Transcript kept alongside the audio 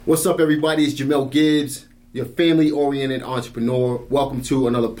What's up, everybody? It's Jamel Gibbs, your family-oriented entrepreneur. Welcome to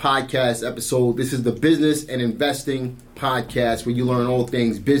another podcast episode. This is the Business and Investing Podcast, where you learn all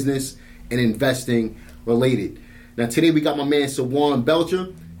things business and investing related. Now, today we got my man, Sawan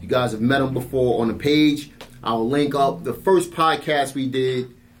Belcher. You guys have met him before on the page. I'll link up the first podcast we did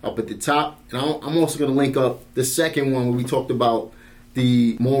up at the top. And I'm also going to link up the second one where we talked about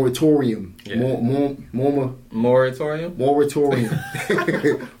the moratorium. Yeah. Moratorium.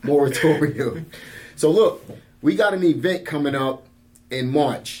 Moratorium. So look, we got an event coming up in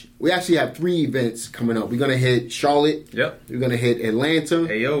March. We actually have 3 events coming up. We're going to hit Charlotte. Yep. We're going to hit Atlanta.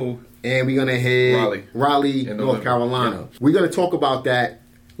 Ayo. And we're going to hit Raleigh, North Carolina. Yep. We're going to talk about that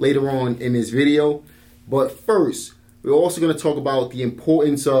later on in this video. But first, we're also going to talk about the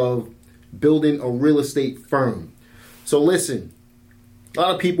importance of building a real estate firm. So listen, a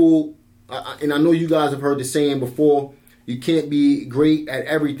lot of people, and I know you guys have heard the saying before, you can't be great at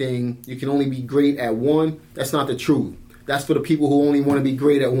everything. You can only be great at one. That's not the truth. That's for the people who only want to be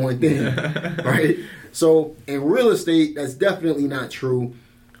great at one thing, right? So in real estate, that's definitely not true.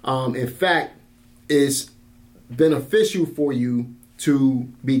 In fact, it's beneficial for you to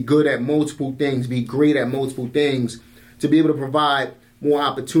be good at multiple things, be great at multiple things, to be able to provide more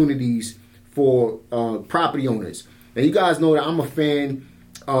opportunities for property owners. Now, you guys know that I'm a fan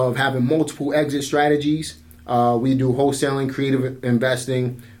of having multiple exit strategies. We do wholesaling, creative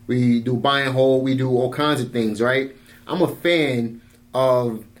investing. We do buy and hold. We do all kinds of things, right? I'm a fan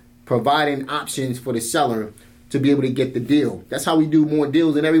of providing options for the seller to be able to get the deal. That's how we do more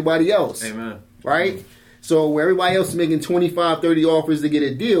deals than everybody else. Amen. Right? Amen. So where everybody else is making 25, 30 offers to get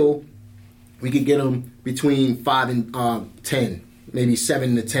a deal, we could get them between 5 and 10, maybe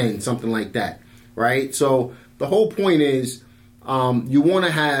 7 to 10, something like that, right? So the whole point is you want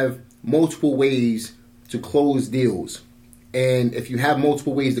to have multiple ways to close deals. And if you have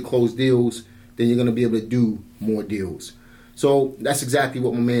multiple ways to close deals, then you're going to be able to do more deals. So that's exactly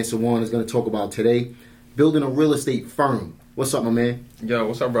what my man Sawan is going to talk about today. Building a real estate firm. What's up, my man? Yo,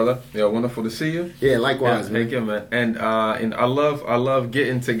 what's up, brother? Yo, wonderful to see you. Yeah, likewise, man. Thank you, man. And I love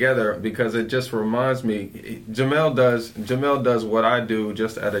getting together because it just reminds me. Jamel does what I do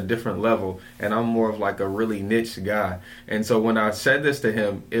just at a different level, and I'm more of like a really niche guy. And so when I said this to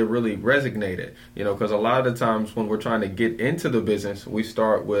him, it really resonated. You know, because a lot of the times when we're trying to get into the business, we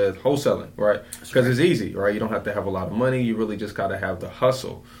start with wholesaling, right? Because it's easy, right? You don't have to have a lot of money. You really just got to have the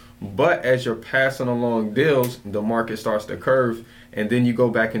hustle. But as you're passing along deals, the market starts to curve, and then you go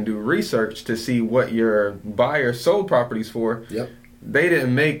back and do research to see what your buyer sold properties for. Yep. They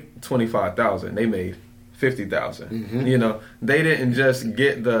didn't make $25,000; they made $50,000. Mm-hmm. You know, they didn't just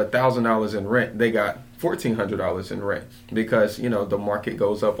get the $1,000 in rent; they got $1,400 in rent because the market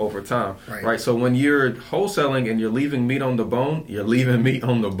goes up over time, right? So when you're wholesaling and you're leaving meat on the bone, you're leaving meat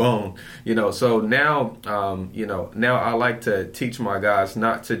on the bone. So now, now I like to teach my guys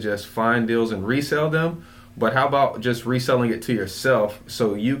not to just find deals and resell them, but how about just reselling it to yourself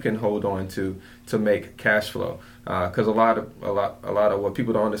so you can hold on to make cash flow? Because a lot of what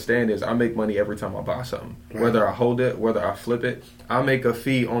people don't understand is I make money every time I buy something, whether I hold it, whether I flip it. I make a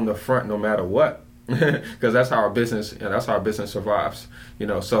fee on the front no matter what. Because that's how our business survives.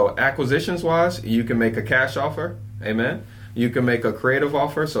 So acquisitions wise, you can make a cash offer, amen. You can make a creative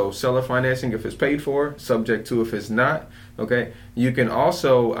offer, so seller financing if it's paid for, subject to if it's not. Okay. You can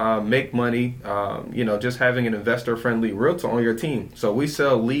also make money, just having an investor-friendly realtor on your team. So we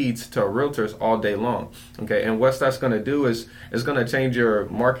sell leads to realtors all day long. Okay. And what that's going to do is it's going to change your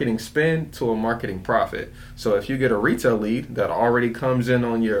marketing spend to a marketing profit. So if you get a retail lead that already comes in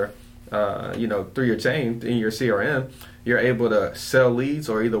on your through your chain in your CRM, you're able to sell leads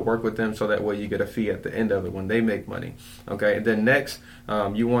or either work with them so that way you get a fee at the end of it when they make money. Okay, and then next,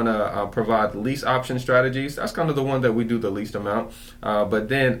 you want to provide lease option strategies. That's kind of the one that we do the least amount. But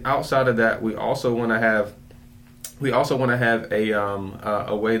then outside of that, we also want to have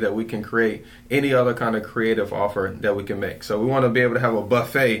a way that we can create any other kind of creative offer that we can make. So we want to be able to have a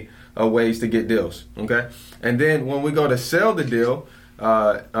buffet of ways to get deals. Okay, and then when we go to sell the deal,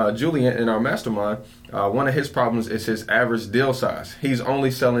 Julian in our mastermind, one of his problems is his average deal size. He's only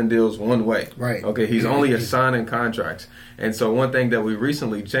selling deals one way. Right. Okay. He's only assigning contracts. And so one thing that we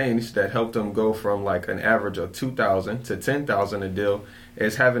recently changed that helped him go from like an average of $2,000 to $10,000 a deal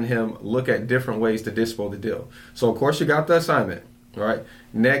is having him look at different ways to dispo the deal. So of course you got the assignment. Right.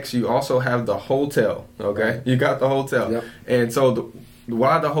 Next, you also have the hotel. Okay. Right. You got the hotel. Yep. And so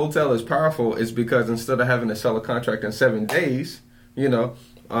why the hotel is powerful is because instead of having to sell a contract in 7 days, you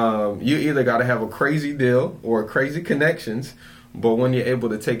either got to have a crazy deal or crazy connections, but when you're able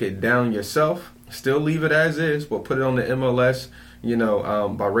to take it down yourself, still leave it as is, but put it on the MLS,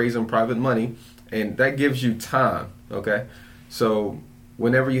 by raising private money, and that gives you time. Okay, so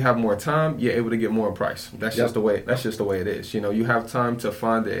whenever you have more time, you're able to get more in price. That's just the way. That's just the way it is. You have time to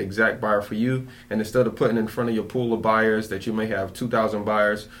find the exact buyer for you, and instead of putting in front of your pool of buyers that you may have 2,000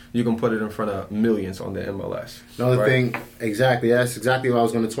 buyers, you can put it in front of millions on the MLS. Another thing, exactly. That's exactly what I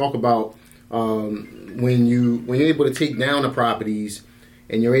was going to talk about. When you're able to take down the properties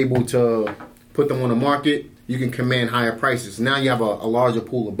and you're able to put them on the market, you can command higher prices. Now you have a larger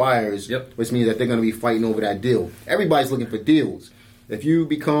pool of buyers, which means that they're going to be fighting over that deal. Everybody's looking for deals. If you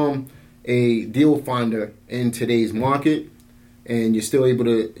become a deal finder in today's market and you're still able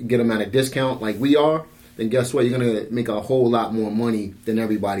to get them at a discount like we are, then guess what? You're going to make a whole lot more money than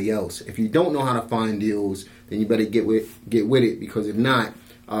everybody else. If you don't know how to find deals, then you better get with it, because if not,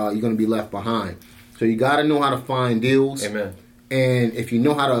 you're going to be left behind. So you got to know how to find deals. Amen. And if you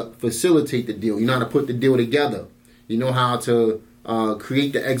know how to facilitate the deal, you know how to put the deal together, you know how to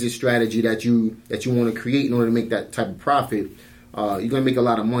create the exit strategy that you want to create in order to make that type of profit, you're going to make a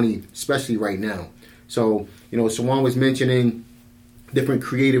lot of money, especially right now. So, Sawan was mentioning different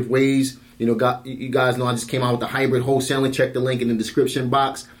creative ways. You guys know I just came out with the hybrid wholesaling. Check the link in the description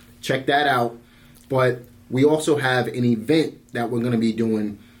box. Check that out. But we also have an event that we're going to be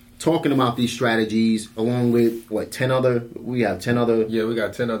doing, talking about these strategies, along with, 10 other? We have 10 other... Yeah, we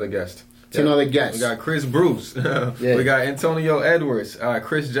got 10 other guests. 10 other guests. We got Chris Bruce. We got Antonio Edwards,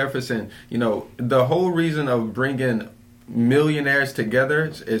 Chris Jefferson. The whole reason of bringing millionaires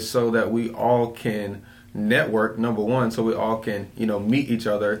together is so that we all can network, number one, so we all can, meet each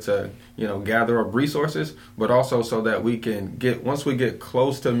other to, gather up resources, but also so that we can once we get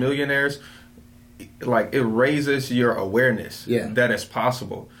close to millionaires, like, it raises your awareness that it's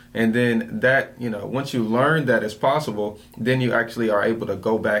possible. And then that, once you learn that it's possible, then you actually are able to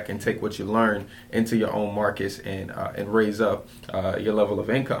go back and take what you learn into your own markets and raise up your level of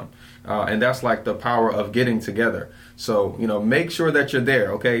income. And that's like the power of getting together. So, make sure that you're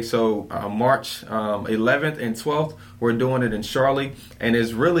there. Okay. So March 11th and 12th, we're doing it in Charlotte, and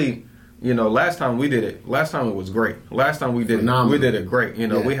it's really, last time we did it, it was great. Last time we did it, we did it great.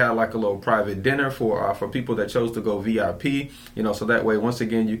 We had like a little private dinner for people that chose to go VIP, so that way, once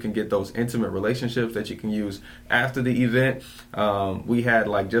again, you can get those intimate relationships that you can use after the event. We had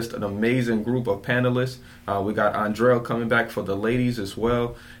like just an amazing group of panelists. We got Andrea coming back for the ladies as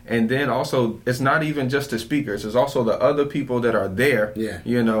well. And then also, it's not even just the speakers, it's also the other people that are there,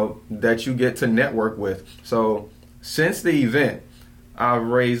 that you get to network with. So since the event, I've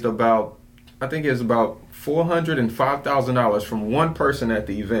raised about $405,000 from one person at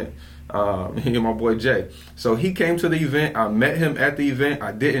the event. My boy Jay. So he came to the event. I met him at the event.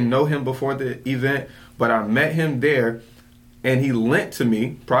 I didn't know him before the event, but I met him there, and he lent to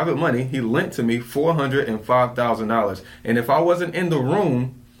me private money. He lent to me $405,000, and if I wasn't in the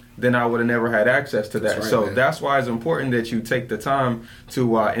room, then I would have never had access to that. That's right, that's why it's important that you take the time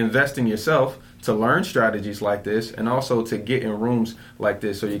to invest in yourself, to learn strategies like this, and also to get in rooms like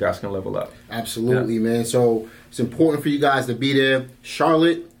this so you guys can level up. Absolutely, man. So it's important for you guys to be there.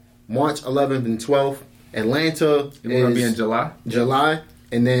 Charlotte, March 11th and 12th. Atlanta We're going to be in July.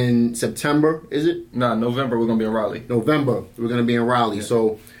 And then September, is it? No, November we're going to be in Raleigh. November, we're going to be in Raleigh. Yeah.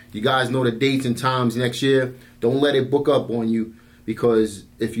 So you guys know the dates and times next year. Don't let it book up on you, because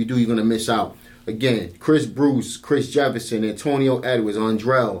if you do, you're going to miss out. Again, Chris Bruce, Chris Jefferson, Antonio Edwards,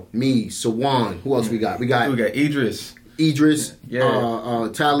 Andrell, me, Sawan. Who else we got? We got Idris,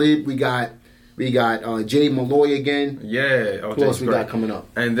 Talib. We got Jay Malloy again. Yeah. Who else we got coming up?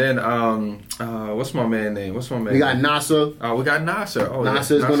 And then what's my man name? We got Nasser. We got Nasser.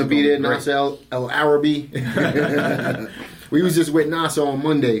 Nasser is going to be there. Nasser El Arabi. We was just with Nasser on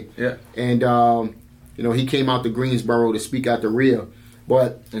Monday. Yeah. And he came out to Greensboro to speak at the RIA.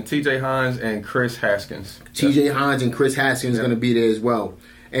 And TJ Hines and Chris Haskins. TJ Hines and Chris Haskins going to be there as well.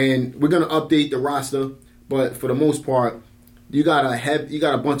 And we're going to update the roster, but for the most part, you got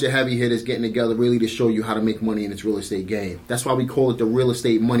a bunch of heavy hitters getting together really to show you how to make money in this real estate game. That's why we call it the Real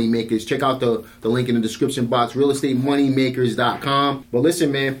Estate Money Makers. Check out the link in the description box, realestatemoneymakers.com. But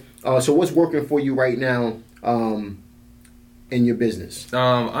listen, man, so what's working for you right now in your business?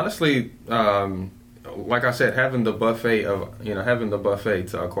 Honestly, like I said, having the buffet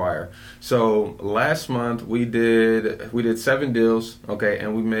to acquire. So last month we did 7 deals, okay,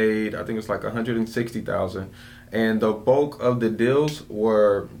 and we made, I think it's like $160,000, and the bulk of the deals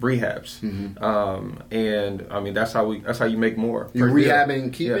were rehabs. Mm-hmm. And I mean that's how you make more. You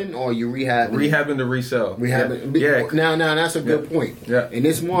rehabbing keeping, or you rehabbing to resell? Rehabbing. Yeah. Now that's a good point. Yeah. In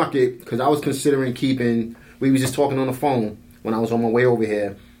this market, because I was considering keeping. We was just talking on the phone when I was on my way over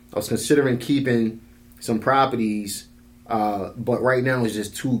here. I was considering keeping some properties But right now it's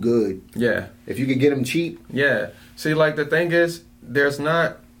just too good. Yeah. If you could get them cheap. Yeah. See, like the thing is, there's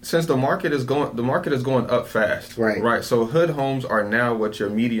not, since the market is going up fast. Right. Right. So hood homes are now what your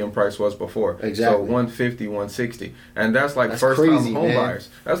median price was before. Exactly. So 150, 160. And that's like first crazy, time home man. buyers.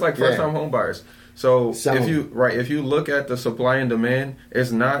 That's like first time home buyers. So Sell if you look at the supply and demand,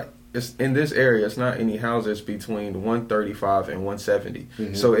 it's in this area, it's not any houses between 135 and 170.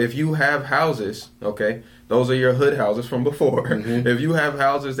 Mm-hmm. So if you have houses, okay, those are your hood houses from before. Mm-hmm. If you have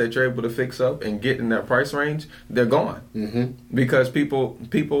houses that you're able to fix up and get in that price range, they're gone. Mm-hmm. Because people,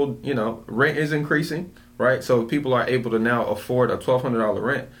 rent is increasing, right? So people are able to now afford a $1,200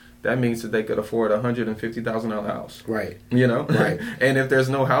 rent. That means that they could afford a $150,000 house. Right. Right. And if there's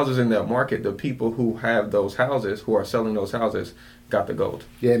no houses in that market, the people who have those houses, who are selling those houses, got the gold.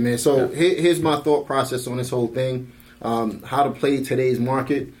 Yeah, man. So here's my thought process on this whole thing. How to play today's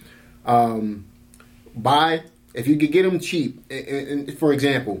market. Buy, if you could get them cheap. And for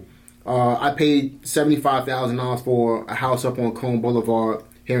example, I paid $75,000 for a house up on Cone Boulevard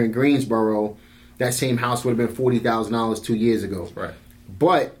here in Greensboro. That same house would have been $40,000 2 years ago. Right.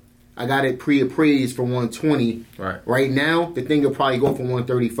 But I got it pre-appraised for $120. Right. Right now, the thing will probably go for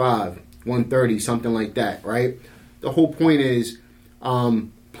 $135, $130, something like that. Right. The whole point is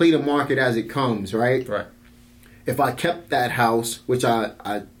play the market as it comes. Right. Right. If I kept that house, which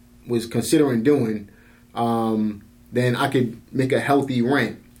I was considering doing, then I could make a healthy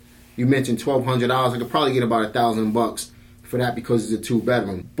rent. You mentioned $1,200. I could probably get about $1,000 for that because it's a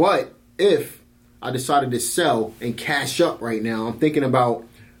 2-bedroom. But if I decided to sell and cash up right now, I'm thinking about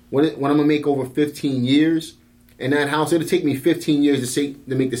what I'm gonna make over 15 years in that house. It'll take me 15 years to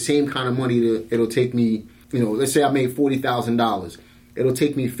make the same kind of money that it'll take me. Let's say I made $40,000. It'll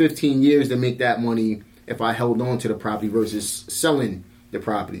take me 15 years to make that money if I held on to the property versus selling the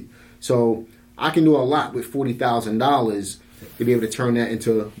property. So I can do a lot with $40,000 to be able to turn that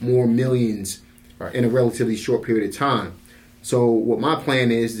into more millions in a relatively short period of time. So what my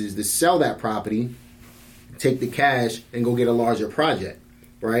plan is to sell that property, take the cash, and go get a larger project,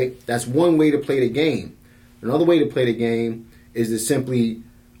 right? That's one way to play the game. Another way to play the game is to simply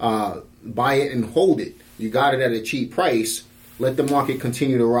buy it and hold it. You got it at a cheap price. Let the market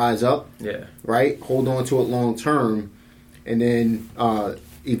continue to rise up. Yeah. Right? Hold on to it long term, and then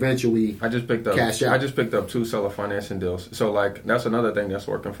eventually cash out. I just picked up 2 seller financing deals. So like that's another thing that's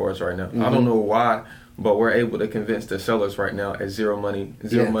working for us right now. Mm-hmm. I don't know why, but we're able to convince the sellers right now at zero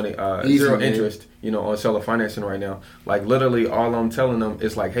interest, on seller financing right now. Like literally all I'm telling them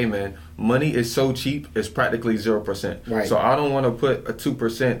is like, hey man, money is so cheap, it's practically 0%. Right. So I don't want to put a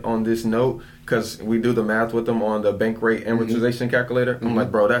 2% on this note because we do the math with them on the bank rate amortization calculator. I'm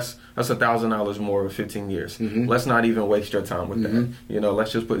like, bro, that's $1,000 more over 15 years. Let's not even waste your time with that.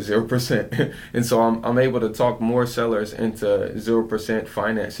 Let's just put 0%. And so I'm able to talk more sellers into 0%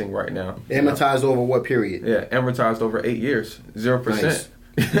 financing right now. Amortized over what period? Yeah, amortized over 8 years, 0%. Nice.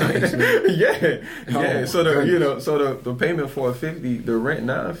 Nice, yeah. Oh, so the payment for $50, the rent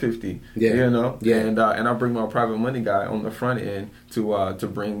 $950. Yeah. And I bring my private money guy on the front end to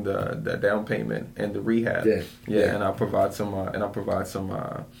bring the down payment and the rehab. Yeah. And I provide some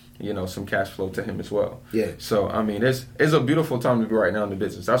some cash flow to him as well. Yeah. So I mean, it's a beautiful time to be right now in the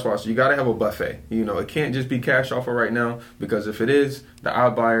business. That's why you got to have a buffet. It can't just be cash offer right now because if it is, the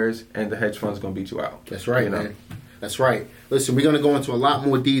iBuyers and the hedge funds gonna beat you out. That's right, man. That's right. Listen, we're going to go into a lot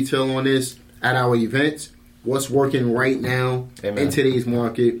more detail on this at our events. What's working right now in today's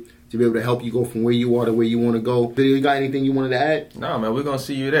market to be able to help you go from where you are to where you want to go. Billy, you got anything you wanted to add? No, man, we're going to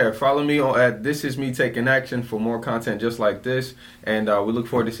see you there. Follow me at This Is Me Taking Action for more content just like this. And we look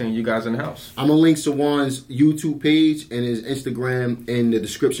forward to seeing you guys in the house. I'm going to link Sawan's YouTube page and his Instagram in the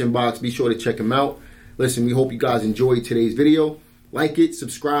description box. Be sure to check him out. Listen, we hope you guys enjoyed today's video. Like it,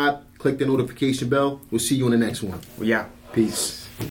 subscribe, click the notification bell. We'll see you on the next one. Yeah. Peace.